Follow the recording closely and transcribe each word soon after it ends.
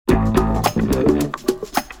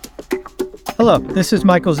Hello, this is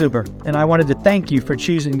Michael Zuber, and I wanted to thank you for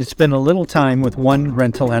choosing to spend a little time with one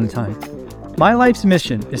rental at a time. My life's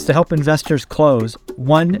mission is to help investors close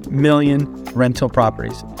 1 million rental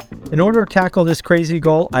properties. In order to tackle this crazy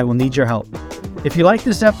goal, I will need your help. If you like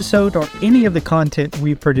this episode or any of the content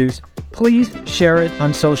we produce, please share it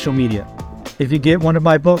on social media. If you get one of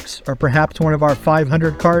my books or perhaps one of our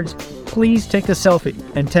 500 cards, please take a selfie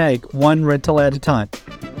and tag one rental at a time.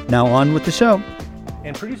 Now on with the show.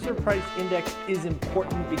 And producer price index is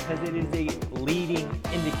important because it is a leading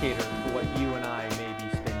indicator for what you and I may be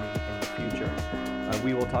spending in the future.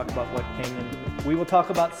 We will talk about what came in. We will talk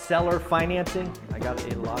about seller financing. I got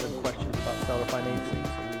a lot of questions about seller financing,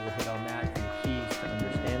 so we will hit on that and the keys to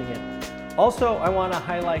understanding it. Also, I want to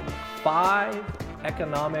highlight 5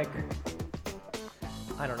 economic,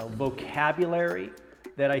 vocabulary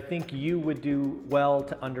that I think you would do well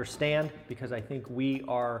to understand, because I think we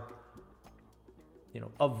are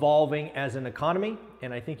evolving as an economy,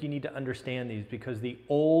 and I think you need to understand these because the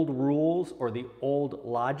old rules or the old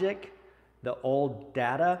logic, the old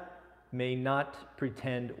data may not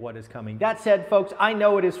pretend what is coming. That said, folks, I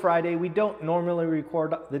know it is Friday. We don't normally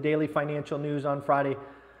record the daily financial news on Friday,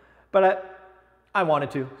 but I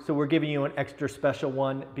wanted to, so we're giving you an extra special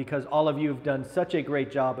one because all of you have done such a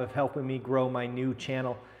great job of helping me grow my new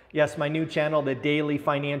channel. Yes, my new channel, the Daily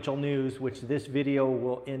Financial News, which this video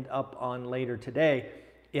will end up on later today,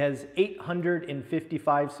 has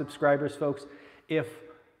 855 subscribers, folks. If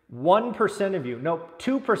 1% of you,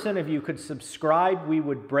 2% of you could subscribe, we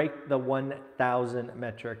would break the 1,000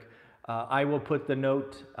 metric. I will put the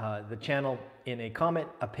note, the channel in a comment,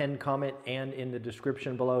 a pinned comment, and in the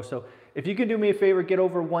description below. So if you could do me a favor, get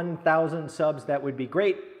over 1,000 subs, that would be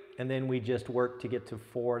great. And then we just work to get to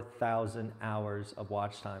 4,000 hours of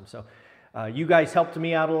watch time. So you guys helped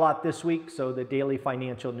me out a lot this week. So the Daily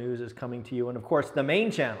Financial News is coming to you. And of course, the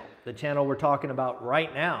main channel, the channel we're talking about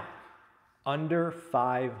right now, under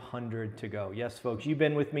 500 to go. Yes, folks, you've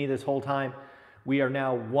been with me this whole time. We are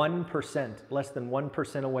now 1%, less than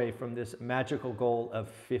 1% away from this magical goal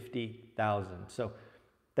of 50,000. So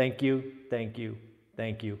thank you, thank you,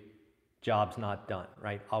 thank you. Job's not done,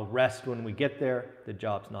 right? I'll rest when we get there. The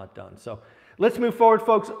job's not done. So let's move forward,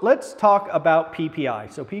 folks. Let's talk about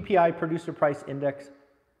PPI. So PPI, Producer Price Index.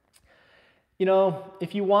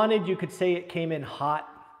 If you wanted, you could say it came in hot.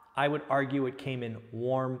 I would argue it came in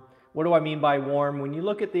warm. What do I mean by warm? When you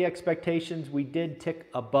look at the expectations, we did tick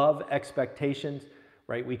above expectations,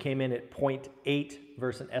 right? We came in at 0.8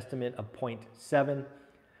 versus an estimate of 0.7.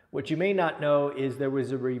 What you may not know is there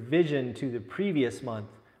was a revision to the previous month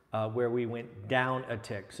where we went down a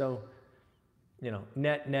tick. So,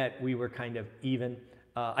 net, we were kind of even.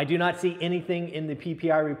 I do not see anything in the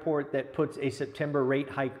PPI report that puts a September rate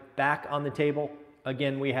hike back on the table.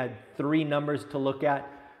 Again, we had 3 numbers to look at.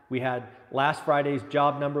 We had last Friday's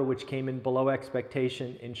job number, which came in below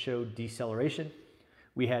expectation and showed deceleration.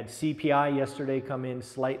 We had CPI yesterday come in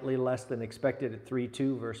slightly less than expected at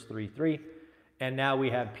 3.2 versus 3.3. And now we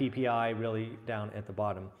have PPI really down at the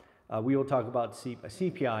bottom. We will talk about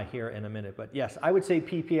CPI here in a minute, but yes, I would say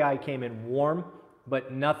PPI came in warm,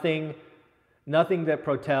 but nothing that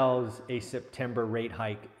foretells a September rate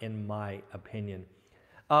hike, in my opinion.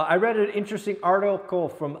 I read an interesting article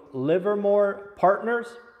from Livermore Partners.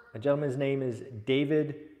 A gentleman's name is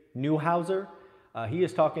David Neuhauser. He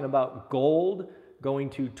is talking about gold going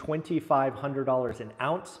to $2,500 an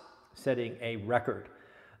ounce, setting a record.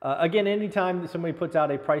 Again, anytime somebody puts out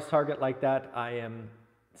a price target like that, I am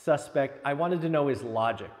suspect. I wanted to know his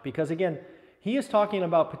logic because, again, he is talking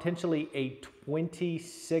about potentially a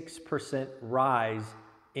 26% rise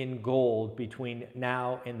in gold between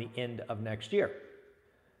now and the end of next year.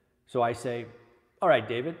 So I say, all right,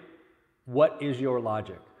 David, what is your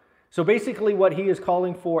logic? So basically what he is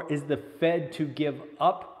calling for is the Fed to give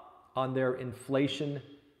up on their inflation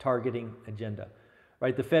targeting agenda,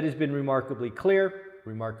 right? The Fed has been remarkably clear,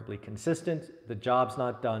 remarkably consistent. The job's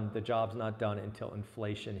not done. The job's not done until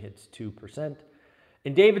inflation hits 2%.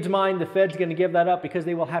 In David's mind, the Fed's going to give that up because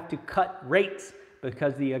they will have to cut rates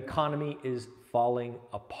because the economy is falling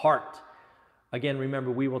apart. Again, remember,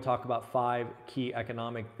 we will talk about 5 key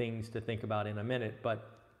economic things to think about in a minute, but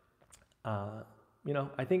I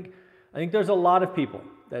think there's a lot of people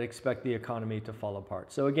that expect the economy to fall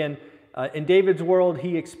apart. So again, in David's world,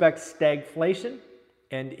 he expects stagflation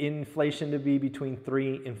and inflation to be between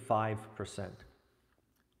 3 and 5%.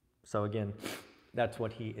 So again, that's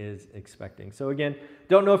what he is expecting. So again,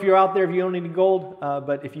 don't know if you're out there, if you own any gold,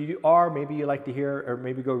 but if you are, maybe you like to hear or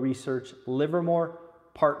maybe go research Livermore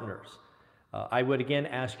Partners. I would again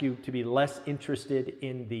ask you to be less interested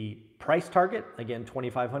in the price target, again,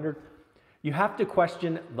 2,500. You have to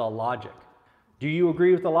question the logic. Do you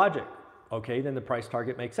agree with the logic? Okay, then the price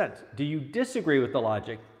target makes sense. Do you disagree with the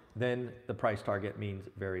logic? Then the price target means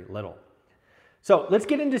very little. So let's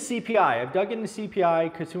get into CPI. I've dug into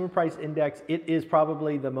CPI, Consumer Price Index. It is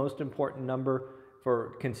probably the most important number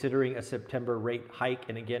for considering a September rate hike.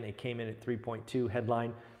 And again, it came in at 3.2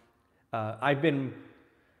 headline. I've been,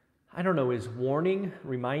 I don't know, is warning,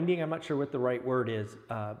 reminding, I'm not sure what the right word is,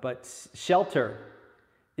 but shelter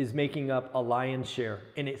is making up a lion's share,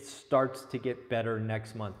 and it starts to get better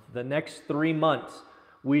next month. The next 3 months,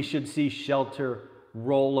 we should see shelter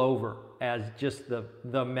roll over as just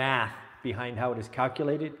the math behind how it is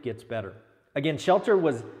calculated gets better. Again, shelter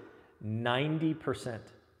was 90%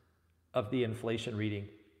 of the inflation reading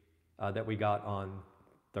that we got on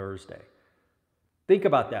Thursday. Think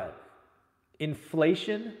about that.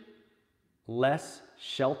 Inflation less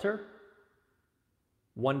shelter,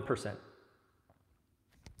 1%.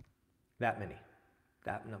 That many,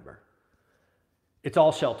 that number. It's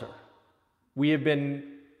all shelter. We have been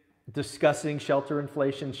discussing shelter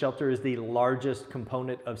inflation. Shelter is the largest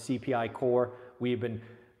component of CPI core. We have been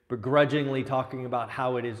begrudgingly talking about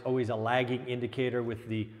how it is always a lagging indicator with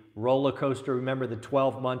the roller coaster. Remember, the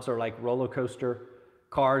 12 months are like roller coaster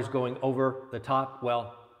cars going over the top.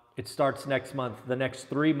 Well, it starts next month. The next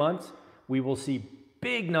 3 months, we will see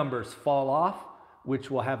big numbers fall off,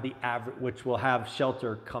 which will have the average, which will have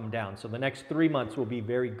shelter come down. So the next 3 months will be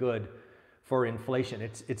very good for inflation.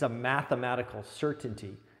 It's a mathematical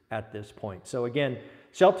certainty at this point. So again,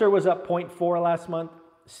 shelter was up 0.4 last month,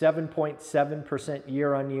 7.7%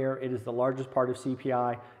 year on year. It is the largest part of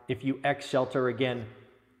CPI. If you X shelter again,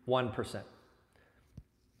 1%.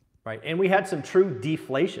 Right? And we had some true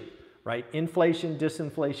deflation, right? Inflation,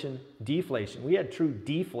 disinflation, deflation. We had true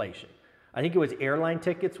deflation. I think it was airline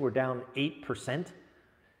tickets were down 8%.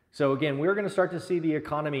 So again, we're going to start to see the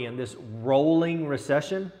economy in this rolling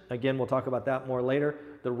recession. Again, we'll talk about that more later.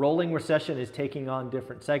 The rolling recession is taking on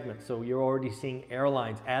different segments. So you're already seeing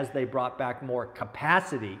airlines, as they brought back more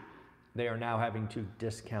capacity, they are now having to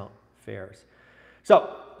discount fares.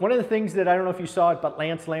 So one of the things that, I don't know if you saw it, but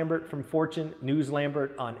Lance Lambert from Fortune, News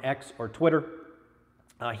Lambert on X or Twitter,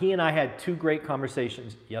 he and I had two great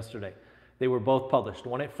conversations yesterday. They were both published,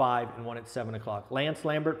 one at 5 and one at 7 o'clock. Lance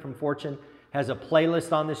Lambert from Fortune has a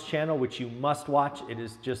playlist on this channel, which you must watch. It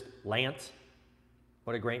is just Lance.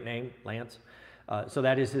 What a great name, Lance. So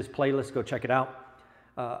that is his playlist. Go check it out.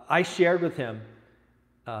 I shared with him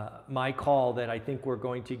my call that I think we're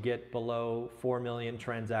going to get below 4 million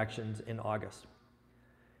transactions in August.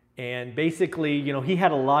 And basically, you know, he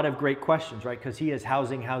had a lot of great questions, right? Because he has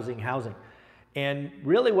housing. And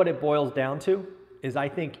really what it boils down to is, I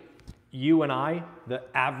think you and I, the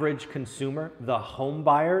average consumer, the home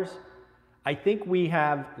buyers, I think we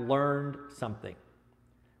have learned something.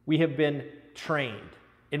 We have been trained.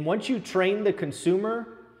 And once you train the consumer,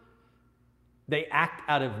 they act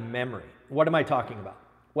out of memory. What am I talking about?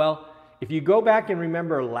 Well, if you go back and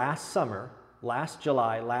remember last summer, last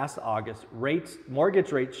July, last August,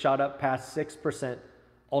 mortgage rates shot up past 6%,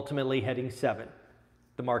 ultimately heading 7%.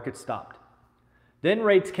 The market stopped. Then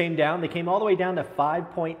rates came down. They came all the way down to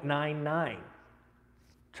 5.99.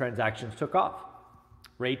 Transactions took off.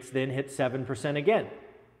 Rates then hit 7% again.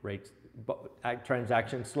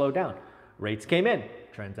 Transactions slowed down. Rates came in.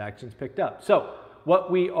 Transactions picked up. So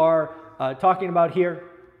what we are talking about here,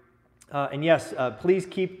 and yes, please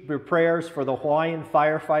keep your prayers for the Hawaiian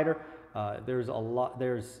firefighter. There's a lot.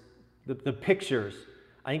 There's the pictures.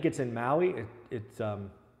 I think it's in Maui. It's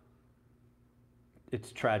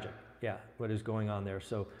tragic. Yeah, what is going on there.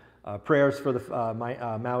 So prayers for the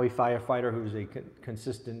Maui firefighter, who's a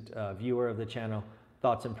consistent viewer of the channel.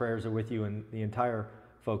 Thoughts and prayers are with you and the entire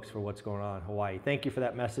folks for what's going on in Hawaii. Thank you for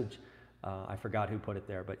that message. I forgot who put it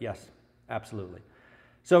there, but yes, absolutely.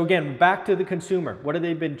 So again, back to the consumer. What have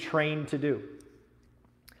they been trained to do?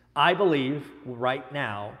 I believe right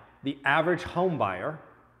now, the average home buyer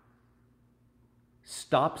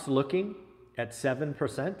stops looking at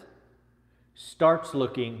 7%, starts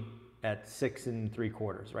looking at 6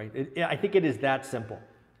 3/4, right? I think it is that simple.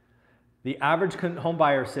 The average home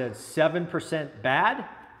buyer says 7% bad,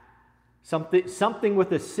 something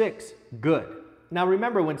with a 6 good. Now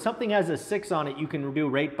remember, when something has a 6 on it, you can do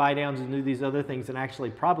rate buy downs and do these other things and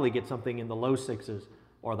actually probably get something in the low 6s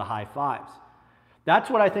or the high 5s. That's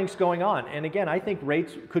what I think is going on. And again, I think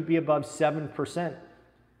rates could be above 7%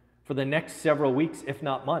 for the next several weeks, if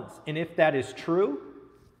not months. And if that is true,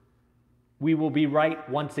 we will be right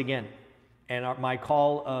once again. And my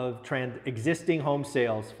call of existing home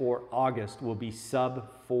sales for August will be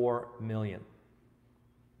sub 4 million.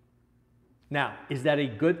 Now, is that a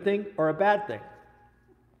good thing or a bad thing?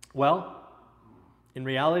 Well, In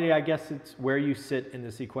reality, I guess it's where you sit in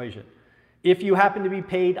this equation. If you happen to be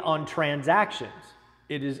paid on transactions,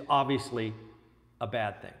 it is obviously a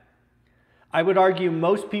bad thing. I would argue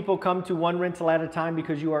most people come to one rental at a time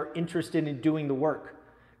because you are interested in doing the work.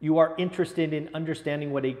 You are interested in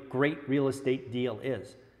understanding what a great real estate deal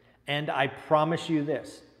is. And I promise you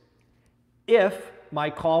this, if my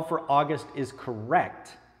call for August is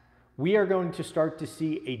correct, we are going to start to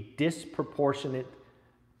see a disproportionate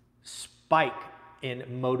spike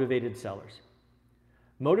in motivated sellers.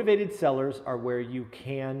 Motivated sellers are where you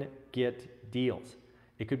can get deals.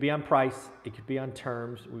 It could be on price, it could be on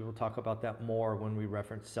terms. We will talk about that more when we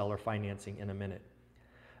reference seller financing in a minute.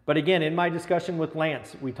 But again, in my discussion with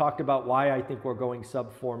Lance, we talked about why I think we're going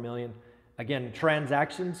sub 4 million. Again,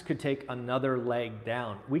 transactions could take another leg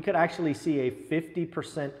down. We could actually see a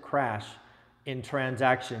 50% crash in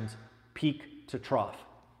transactions peak to trough.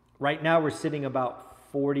 Right now we're sitting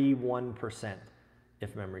about 41%,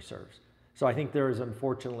 if memory serves. So I think there is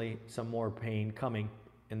unfortunately some more pain coming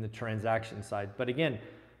in the transaction side. But again,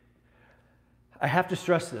 I have to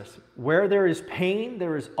stress this. Where there is pain,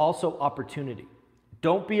 there is also opportunity.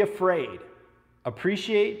 Don't be afraid.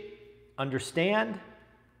 Appreciate, understand,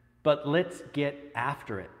 but let's get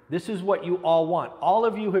after it. This is what you all want. All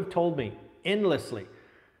of you have told me endlessly,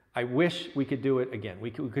 I wish we could do it again.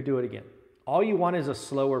 We could do it again. All you want is a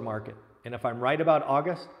slower market. And if I'm right about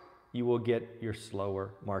August, you will get your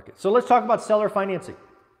slower market. So let's talk about seller financing.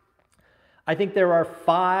 I think there are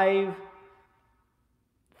 5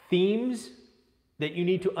 themes that you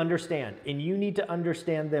need to understand, and you need to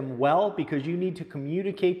understand them well because you need to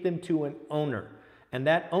communicate them to an owner, and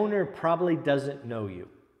that owner probably doesn't know you.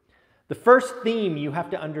 The first theme you have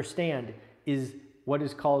to understand is what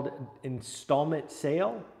is called installment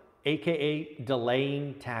sale, aka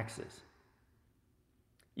delaying taxes.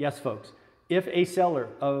 Yes, folks, if a seller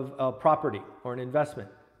of a property or an investment,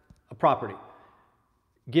 a property,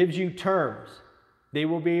 gives you terms, they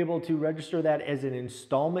will be able to register that as an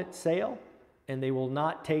installment sale, and they will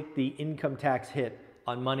not take the income tax hit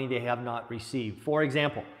on money they have not received. For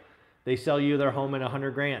example, they sell you their home at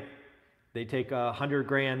 100 grand. They take a 100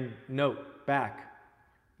 grand note back.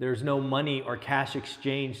 There's no money or cash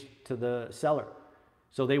exchange to the seller.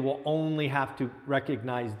 So they will only have to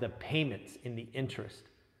recognize the payments in the interest.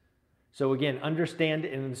 So again, understand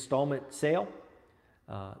an installment sale.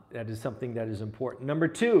 That is something that is important. Number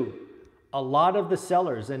 2, a lot of the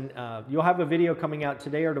sellers, and you'll have a video coming out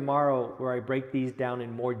today or tomorrow where I break these down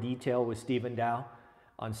in more detail with Stephen Dow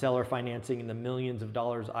on seller financing and the millions of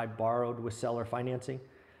dollars I borrowed with seller financing.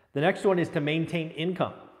 The next one is to maintain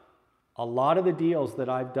income. A lot of the deals that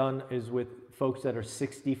I've done is with folks that are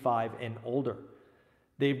 65 and older.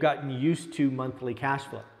 They've gotten used to monthly cash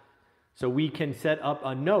flow. So we can set up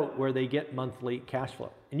a note where they get monthly cash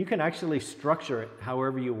flow. And you can actually structure it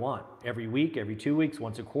however you want. Every week, every 2 weeks,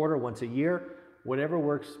 once a quarter, once a year, whatever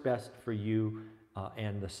works best for you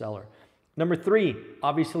and the seller. Number 3,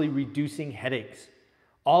 obviously reducing headaches.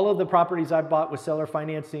 All of the properties I bought with seller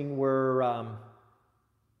financing were,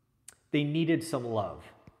 they needed some love,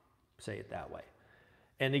 say it that way.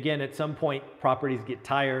 And again, at some point, properties get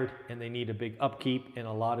tired and they need a big upkeep, and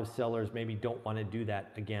a lot of sellers maybe don't want to do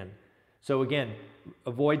that again. So again,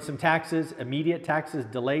 avoid some taxes, immediate taxes,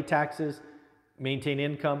 delay taxes, maintain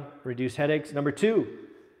income, reduce headaches. Number 2,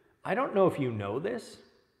 I don't know if you know this,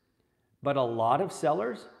 but a lot of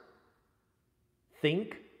sellers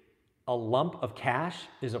think a lump of cash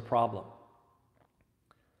is a problem.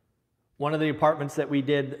 One of the apartments that we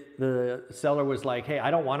did, the seller was like, hey,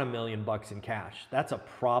 I don't want $1 million in cash. That's a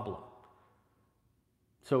problem.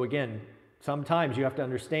 So again, sometimes you have to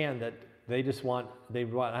understand that they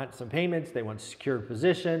want some payments, they want secured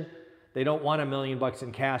position. They don't want $1 million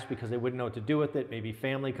in cash because they wouldn't know what to do with it. Maybe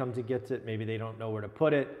family comes and gets it. Maybe they don't know where to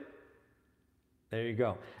put it. There you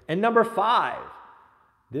go. And number 5,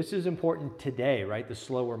 this is important today, right? The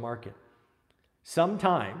slower market.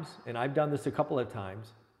 Sometimes, and I've done this a couple of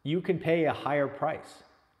times, you can pay a higher price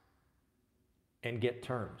and get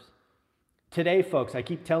terms. Today, folks, I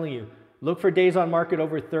keep telling you, look for days on market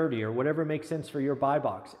over 30 or whatever makes sense for your buy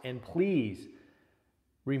box. And please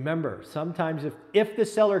remember, sometimes if the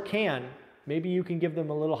seller can, maybe you can give them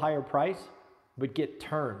a little higher price, but get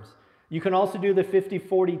terms. You can also do the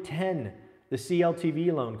 50-40-10, the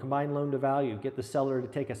CLTV loan, combined loan to value, get the seller to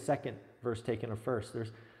take a second versus taking a first.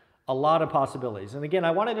 There's a lot of possibilities. And again,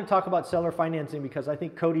 I wanted to talk about seller financing because I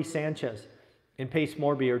think Cody Sanchez and Pace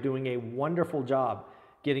Morby are doing a wonderful job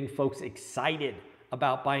getting folks excited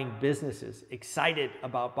about buying businesses, excited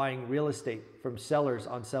about buying real estate from sellers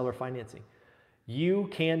on seller financing. You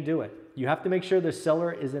can do it. You have to make sure the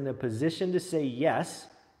seller is in a position to say yes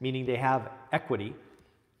meaning they have equity.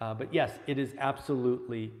 But yes, it is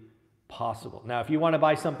absolutely possible. Now, if you want to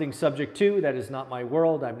buy something subject to, that is not my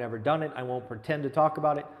world. I've never done it. I won't pretend to talk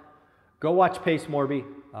about it. Go watch Pace Morby.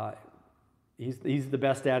 He's the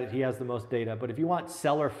best at it. He has the most data. But if you want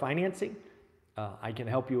seller financing, I can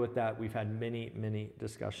help you with that. We've had many, many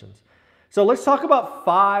discussions. So let's talk about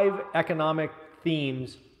 5 economic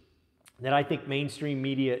themes that I think mainstream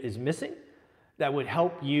media is missing that would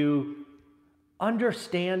help you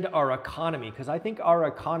understand our economy, because I think our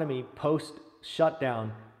economy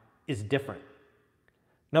post-shutdown is different.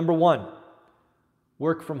 Number 1,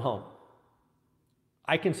 work from home.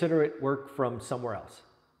 I consider it work from somewhere else.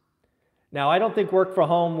 Now, I don't think work from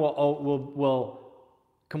home will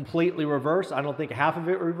completely reverse. I don't think half of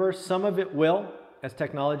it will reverse. Some of it will, as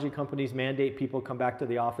technology companies mandate people come back to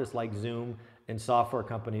the office like Zoom and software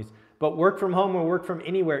companies. But work from home or work from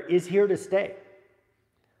anywhere is here to stay.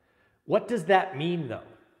 What does that mean, though?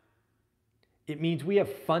 It means we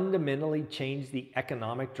have fundamentally changed the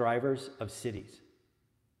economic drivers of cities.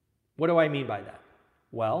 What do I mean by that?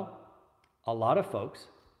 Well, a lot of folks,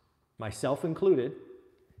 myself included,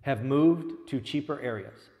 have moved to cheaper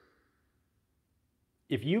areas.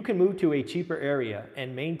 If you can move to a cheaper area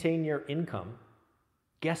and maintain your income,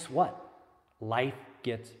 guess what? Life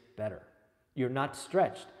gets better. You're not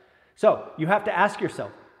stretched. So you have to ask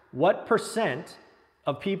yourself, what percent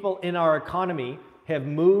of people in our economy have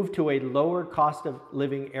moved to a lower cost of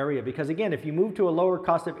living area? Because again, if you move to a lower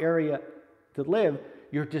cost of area to live,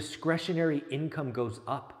 your discretionary income goes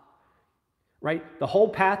up, right? The whole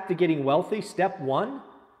path to getting wealthy, step 1,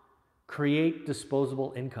 create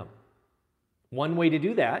disposable income. One way to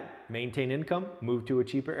do that, maintain income, move to a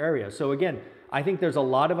cheaper area. So again, I think there's a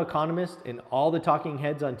lot of economists and all the talking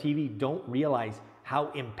heads on TV don't realize how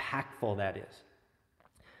impactful that is.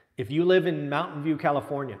 If you live in Mountain View,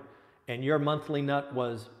 California, and your monthly nut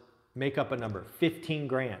was, make up a number, 15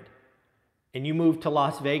 grand, and you move to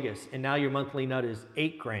Las Vegas and now your monthly nut is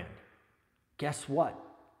 8 grand, guess what?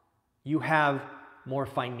 You have more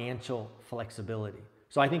financial flexibility.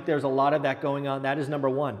 So I think there's a lot of that going on. That is number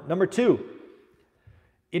 1. Number 2,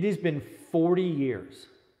 it has been 40 years.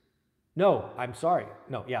 No, I'm sorry.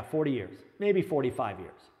 No, yeah, 40 years, maybe 45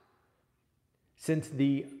 years since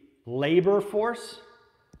the labor force,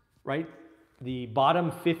 right? The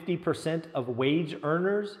bottom 50% of wage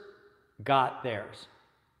earners got theirs.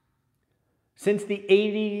 Since the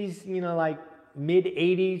 80s, like mid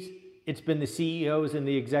 80s, it's been the CEOs and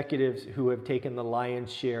the executives who have taken the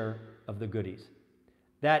lion's share of the goodies.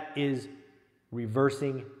 That is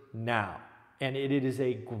reversing now, and it is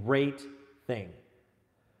a great thing.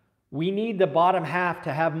 We need the bottom half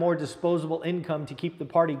to have more disposable income to keep the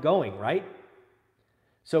party going, right?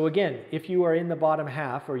 So again, if you are in the bottom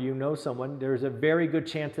half or you know someone, there's a very good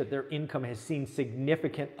chance that their income has seen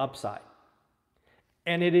significant upside.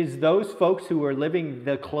 And it is those folks who are living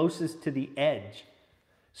the closest to the edge.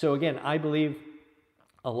 So again, I believe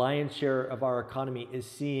a lion's share of our economy is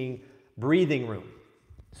seeing breathing room.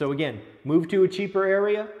 So again, move to a cheaper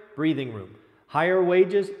area, breathing room. Higher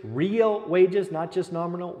wages, real wages, not just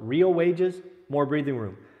nominal, real wages, more breathing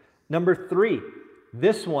room. Number 3,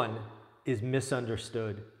 this one is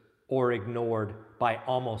misunderstood or ignored by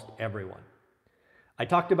almost everyone. I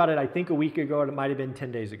talked about it, I think, a week ago, and it might have been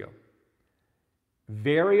 10 days ago.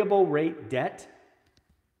 Variable rate debt,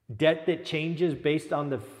 debt that changes based on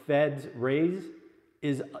the Fed's raise,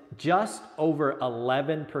 is just over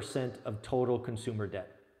 11% of total consumer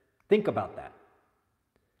debt. Think about that.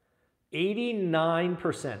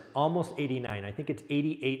 89%, almost 89, I think it's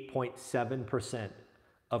 88.7%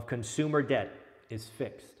 of consumer debt is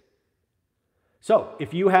fixed. So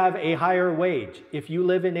if you have a higher wage, if you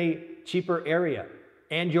live in a cheaper area,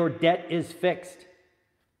 and your debt is fixed,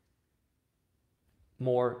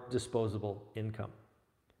 more disposable income.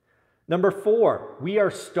 Number 4, we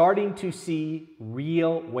are starting to see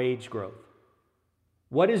real wage growth.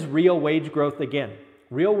 What is real wage growth again?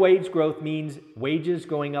 Real wage growth means wages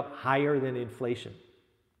going up higher than inflation.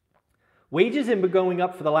 Wages have been going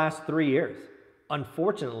up for the last 3 years.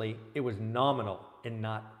 Unfortunately, it was nominal and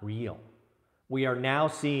not real. We are now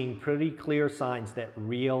seeing pretty clear signs that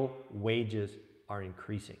real wages are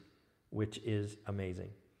increasing, which is amazing.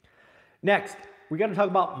 Next, we're going to talk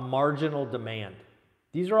about marginal demand.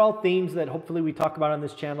 These are all themes that hopefully we talk about on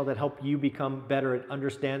this channel that help you become better at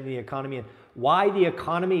understanding the economy and why the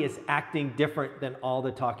economy is acting different than all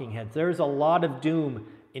the talking heads. There's a lot of doom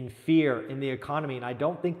and fear in the economy, and I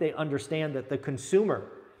don't think they understand that the consumer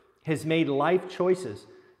has made life choices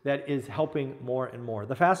that is helping more and more.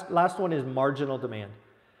 The last one is marginal demand.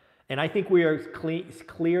 And I think we are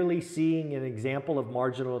clearly seeing an example of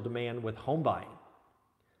marginal demand with home buying.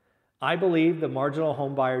 I believe the marginal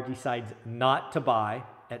home buyer decides not to buy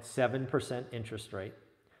at 7% interest rate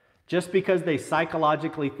just because they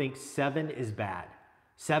psychologically think 7 is bad.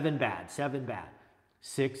 7 bad, 7 bad,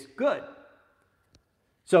 6 good.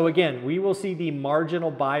 So again, we will see the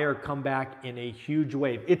marginal buyer come back in a huge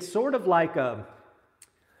wave. It's sort of like a,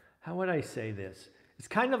 how would I say this? It's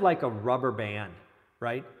kind of like a rubber band,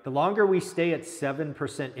 right? The longer we stay at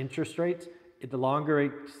 7% interest rates, the longer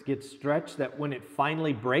it gets stretched, that when it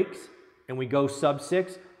finally breaks and we go sub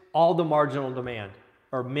 6, all the marginal demand,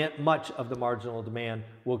 or much of the marginal demand,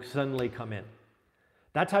 will suddenly come in.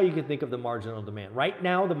 That's how you can think of the marginal demand. Right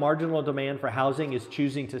now, the marginal demand for housing is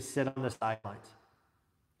choosing to sit on the sidelines.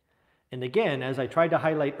 And again, as I tried to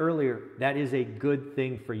highlight earlier, that is a good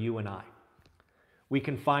thing for you and I. We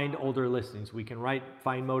can find older listings. We can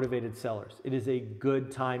find motivated sellers. It is a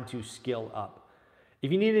good time to skill up.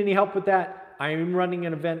 If you need any help with that, I am running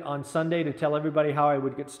an event on Sunday to tell everybody how I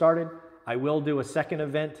would get started. I will do a second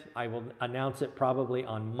event. I will announce it probably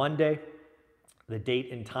on Monday, the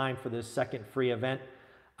date and time for this second free event.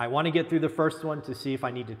 I want to get through the first one to see if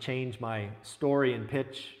I need to change my story and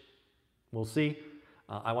pitch. We'll see.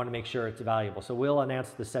 I want to make sure it's valuable. So we'll announce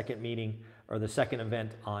the second meeting or the second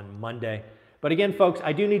event on Monday. But again, folks,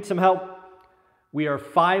 I do need some help. We are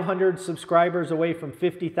 500 subscribers away from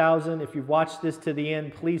 50,000. If you've watched this to the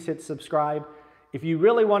end, please hit subscribe. If you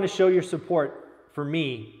really want to show your support for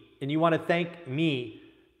me and you want to thank me,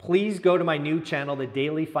 please go to my new channel, The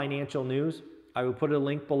Daily Financial News. I will put a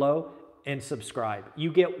link below and subscribe.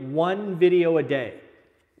 You get one video a day,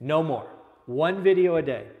 no more. One video a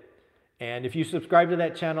day. And if you subscribe to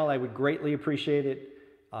that channel, I would greatly appreciate it.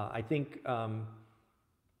 I think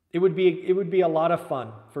it would be a lot of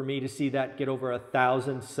fun for me to see that get over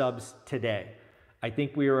 1,000 subs today. I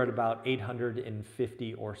think we are at about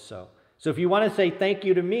 850 or so. So if you want to say thank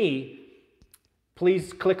you to me,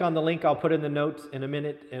 please click on the link I'll put in the notes in a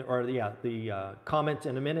minute, or the comments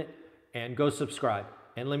in a minute, and go subscribe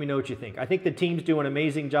and let me know what you think. I think the teams do an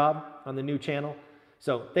amazing job on the new channel.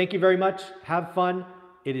 So thank you very much. Have fun.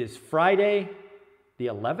 It is Friday the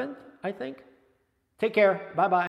 11th, I think. Take care. Bye-bye.